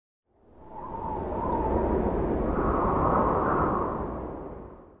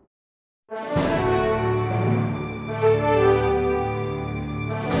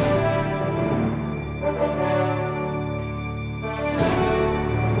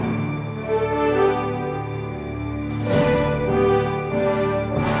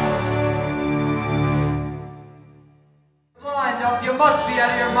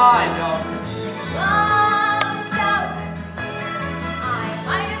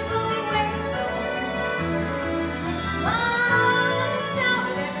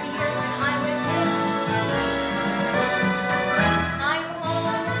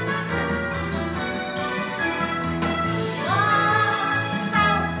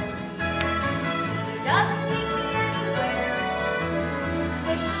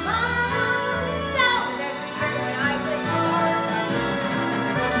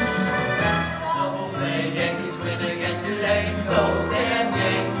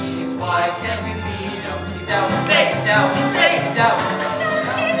out, say it out.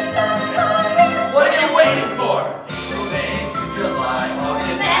 What are you waiting for? April, May, June, July,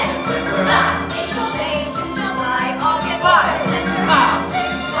 August, September. April, May, June, July, August, September.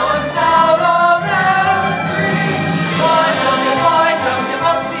 Months out around green. Why don't you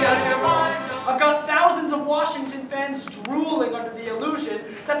must be out of your mind. I've got thousands of Washington fans drooling under the illusion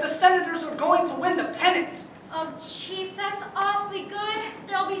that the Senators are going to win the pennant. Oh, Chief, that's awfully good.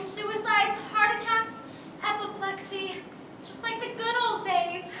 There'll be suicides, heart attacks, apoplexy, just like the good old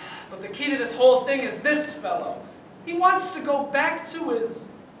days. But the key to this whole thing is this fellow. He wants to go back to his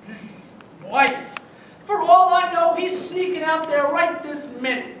wife. For all I know, he's sneaking out there right this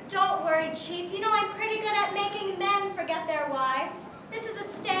minute. Don't worry, Chief. You know I'm pretty good at making men forget their wives. This is a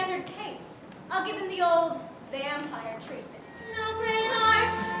standard case. I'll give him the old vampire treatment. No great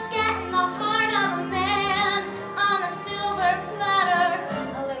art, getting the heart of a man on a silver platter.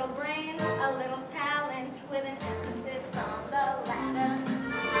 A little brains, a little talent, with an emphasis on the latter.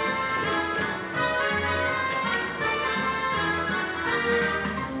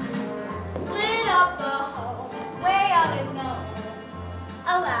 Split up the home, way out in the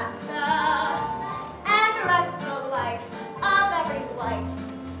Alaska.